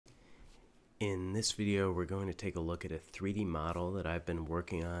In this video, we're going to take a look at a 3D model that I've been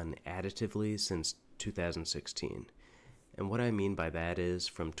working on additively since 2016. And what I mean by that is,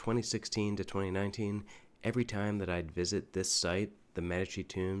 from 2016 to 2019, every time that I'd visit this site, the Medici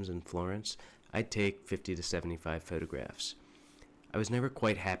Tombs in Florence, I'd take 50 to 75 photographs. I was never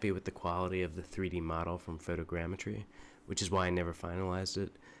quite happy with the quality of the 3D model from Photogrammetry, which is why I never finalized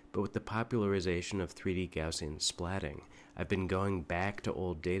it, but with the popularization of 3D Gaussian Splatting, I've been going back to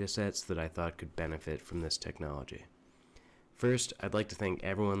old datasets that I thought could benefit from this technology. First, I'd like to thank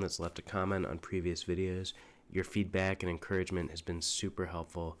everyone that's left a comment on previous videos. Your feedback and encouragement has been super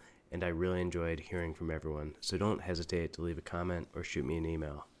helpful, and I really enjoyed hearing from everyone, so don't hesitate to leave a comment or shoot me an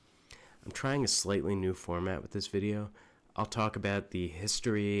email. I'm trying a slightly new format with this video. I'll talk about the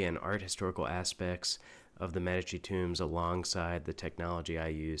history and art historical aspects of the Medici Tombs alongside the technology I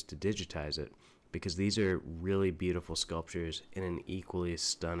used to digitize it, because these are really beautiful sculptures in an equally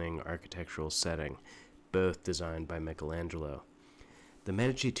stunning architectural setting, both designed by Michelangelo. The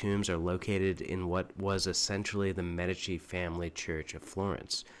Medici Tombs are located in what was essentially the Medici family church of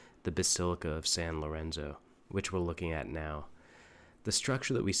Florence, the Basilica of San Lorenzo, which we're looking at now. The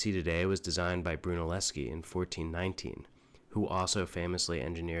structure that we see today was designed by Brunelleschi in 1419, who also famously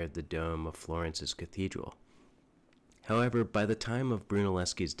engineered the dome of Florence's cathedral. However, by the time of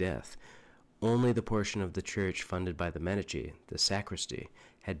Brunelleschi's death, only the portion of the church funded by the Medici, the Sacristy,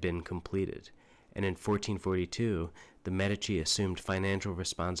 had been completed, and in 1442, the Medici assumed financial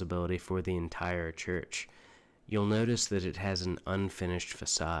responsibility for the entire church. You'll notice that it has an unfinished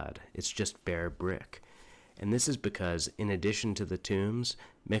facade. It's just bare brick. And this is because, in addition to the tombs,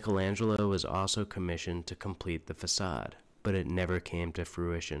 Michelangelo was also commissioned to complete the facade, but it never came to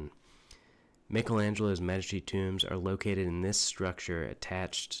fruition. Michelangelo's Medici Tombs are located in this structure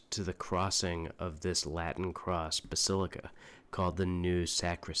attached to the crossing of this Latin cross basilica called the New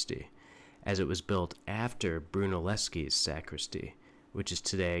Sacristy, as it was built after Brunelleschi's Sacristy, which is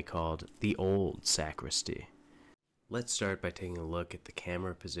today called the Old Sacristy. Let's start by taking a look at the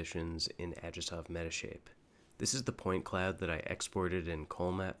camera positions in Agisov Metashape. This is the point cloud that I exported in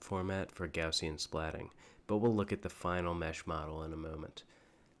Colmap format for Gaussian Splatting, but we'll look at the final mesh model in a moment.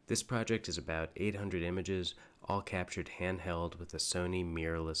 This project is about 800 images, all captured handheld with a Sony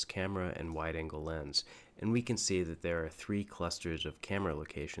mirrorless camera and wide-angle lens, and we can see that there are 3 clusters of camera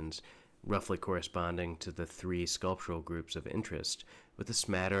locations, roughly corresponding to the 3 sculptural groups of interest, with a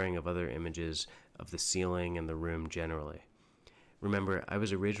smattering of other images of the ceiling and the room generally. Remember, I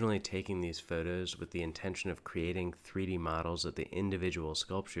was originally taking these photos with the intention of creating 3D models of the individual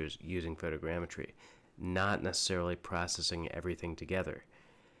sculptures using photogrammetry, not necessarily processing everything together.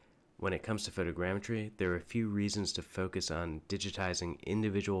 When it comes to photogrammetry, there are a few reasons to focus on digitizing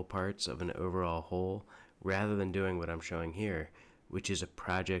individual parts of an overall whole rather than doing what I'm showing here, which is a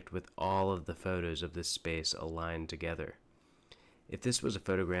project with all of the photos of this space aligned together. If this was a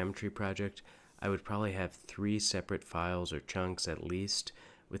photogrammetry project, I would probably have 3 separate files or chunks at least,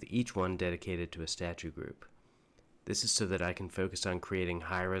 with each one dedicated to a statue group. This is so that I can focus on creating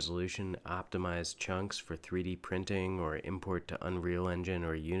high-resolution, optimized chunks for 3D printing or import to Unreal Engine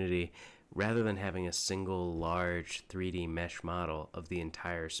or Unity, rather than having a single large 3D mesh model of the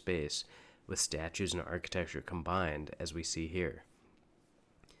entire space, with statues and architecture combined, as we see here.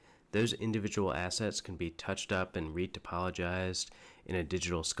 Those individual assets can be touched up and retopologized in a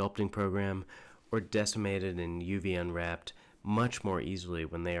digital sculpting program, or decimated and UV unwrapped much more easily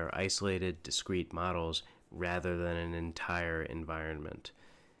when they are isolated, discrete models rather than an entire environment.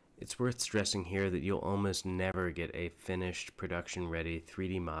 It's worth stressing here that you'll almost never get a finished production-ready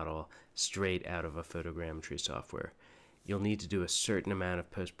 3D model straight out of a photogrammetry software. You'll need to do a certain amount of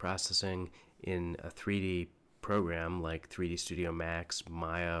post-processing in a 3D program like 3D Studio Max,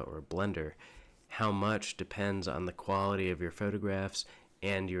 Maya, or Blender. How much depends on the quality of your photographs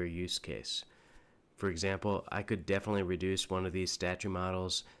and your use case. For example, I could definitely reduce one of these statue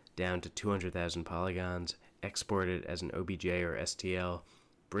models down to 200,000 polygons, export it as an OBJ or STL,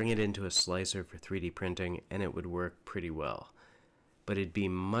 bring it into a slicer for 3D printing, and it would work pretty well. But it'd be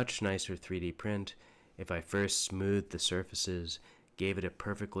much nicer 3D print if I first smoothed the surfaces, gave it a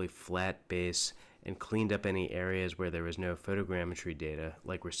perfectly flat base, and cleaned up any areas where there was no photogrammetry data,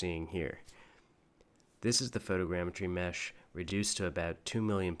 like we're seeing here. This is the photogrammetry mesh, reduced to about 2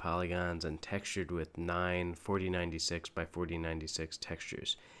 million polygons and textured with 9 4096 by 4096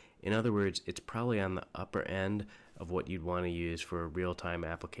 textures. In other words, it's probably on the upper end of what you'd want to use for a real-time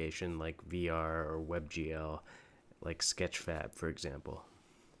application like VR or WebGL, like Sketchfab, for example.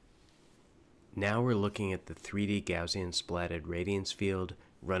 Now we're looking at the 3D Gaussian splatted radiance field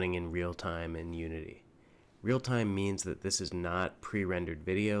running in real time in Unity. RealTime means that this is not pre-rendered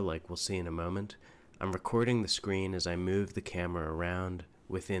video like we'll see in a moment. I'm recording the screen as I move the camera around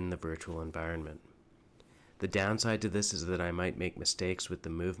within the virtual environment. The downside to this is that I might make mistakes with the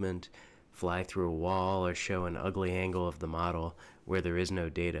movement, fly through a wall, or show an ugly angle of the model where there is no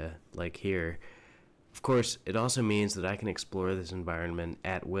data, like here. Of course, it also means that I can explore this environment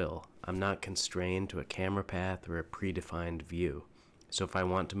at will. I'm not constrained to a camera path or a predefined view. So if I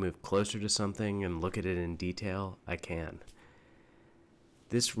want to move closer to something and look at it in detail, I can.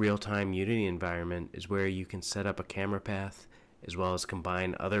 This real-time Unity environment is where you can set up a camera path, as well as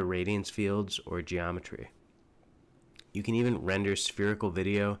combine other radiance fields or geometry. You can even render spherical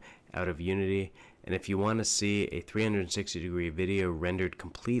video out of Unity, and if you want to see a 360-degree video rendered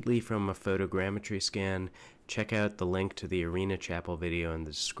completely from a photogrammetry scan, check out the link to the Arena Chapel video in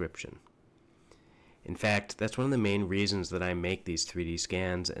the description. In fact, that's one of the main reasons that I make these 3D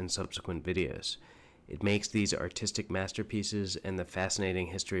scans and subsequent videos. It makes these artistic masterpieces and the fascinating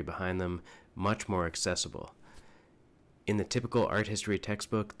history behind them much more accessible. In the typical art history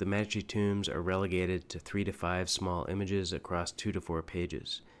textbook, the Medici Tombs are relegated to 3 to 5 small images across 2 to 4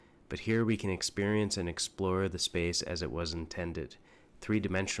 pages. But here we can experience and explore the space as it was intended,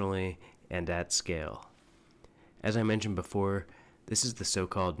 three-dimensionally and at scale. As I mentioned before, this is the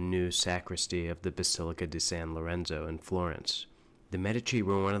so-called new Sacristy of the Basilica di San Lorenzo in Florence. The Medici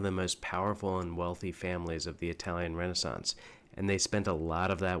were one of the most powerful and wealthy families of the Italian Renaissance, and they spent a lot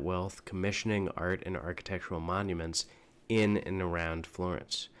of that wealth commissioning art and architectural monuments in and around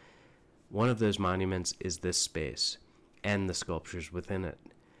Florence. One of those monuments is this space, and the sculptures within it.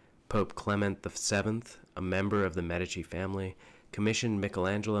 Pope Clement VII, a member of the Medici family, commissioned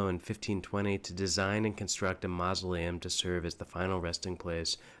Michelangelo in 1520 to design and construct a mausoleum to serve as the final resting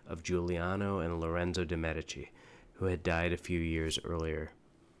place of Giuliano and Lorenzo de' Medici, who had died a few years earlier.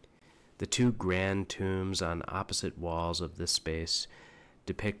 The 2 grand tombs on opposite walls of this space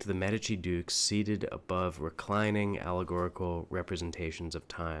depict the Medici dukes seated above reclining allegorical representations of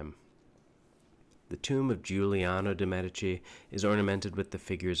time. The tomb of Giuliano de' Medici is ornamented with the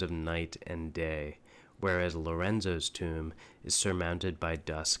figures of night and day, whereas Lorenzo's tomb is surmounted by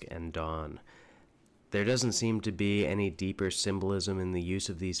dusk and dawn. There doesn't seem to be any deeper symbolism in the use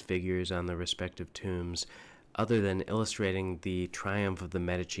of these figures on the respective tombs, other than illustrating the triumph of the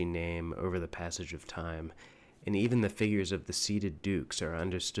Medici name over the passage of time, and even the figures of the seated dukes are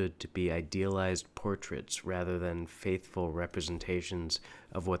understood to be idealized portraits rather than faithful representations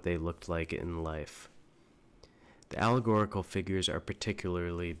of what they looked like in life. The allegorical figures are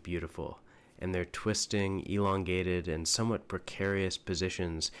particularly beautiful, and their twisting, elongated, and somewhat precarious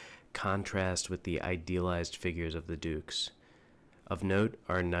positions contrast with the idealized figures of the dukes. Of note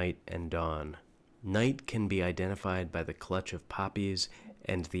are night and dawn. Night can be identified by the clutch of poppies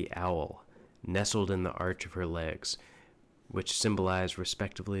and the owl, nestled in the arch of her legs, which symbolize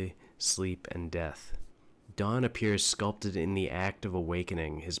respectively sleep and death. Dawn appears sculpted in the act of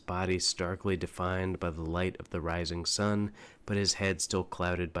awakening, his body starkly defined by the light of the rising sun, but his head still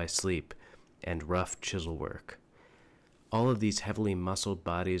clouded by sleep and rough chisel work. All of these heavily muscled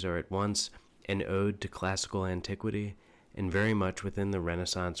bodies are at once an ode to classical antiquity and very much within the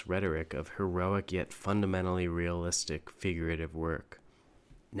Renaissance rhetoric of heroic yet fundamentally realistic figurative work.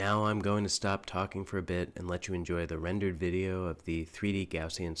 Now I'm going to stop talking for a bit and let you enjoy the rendered video of the 3D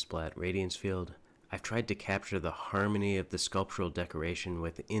Gaussian Splat radiance field. I've tried to capture the harmony of the sculptural decoration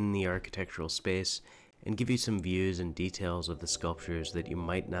within the architectural space and give you some views and details of the sculptures that you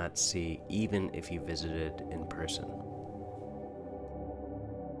might not see even if you visited in person.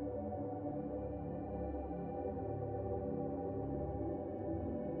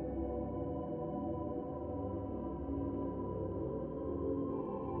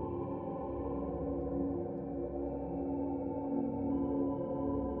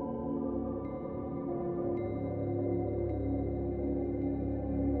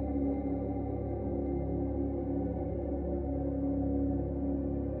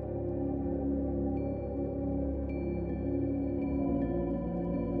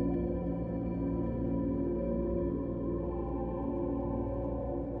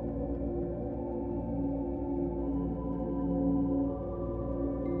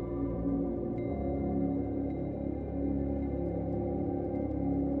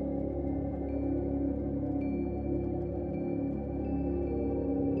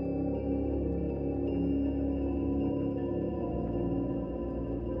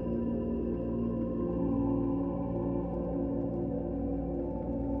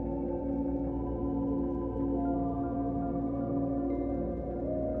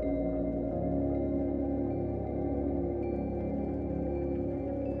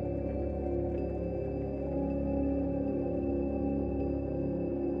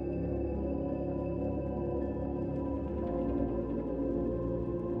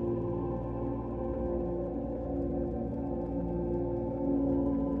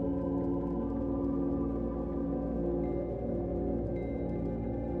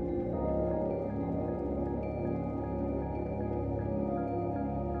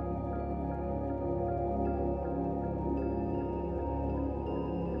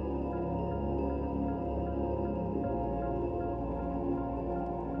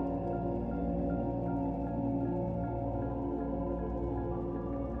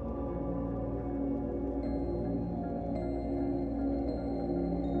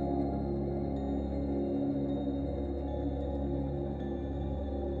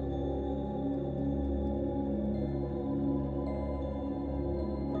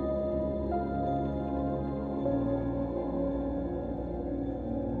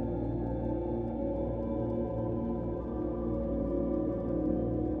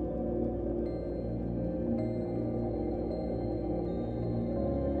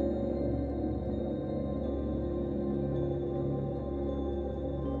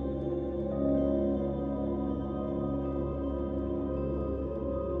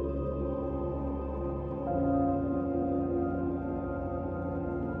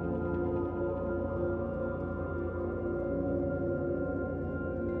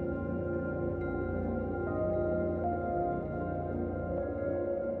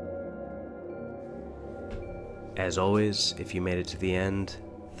 As always, if you made it to the end,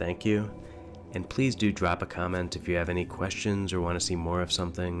 thank you. And please do drop a comment if you have any questions or want to see more of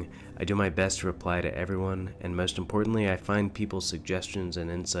something. I do my best to reply to everyone, and most importantly, I find people's suggestions and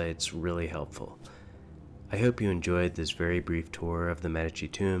insights really helpful. I hope you enjoyed this very brief tour of the Medici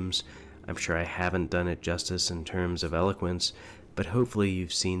Tombs. I'm sure I haven't done it justice in terms of eloquence, but hopefully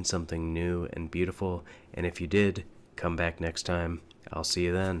you've seen something new and beautiful, and if you did, come back next time. I'll see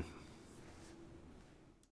you then.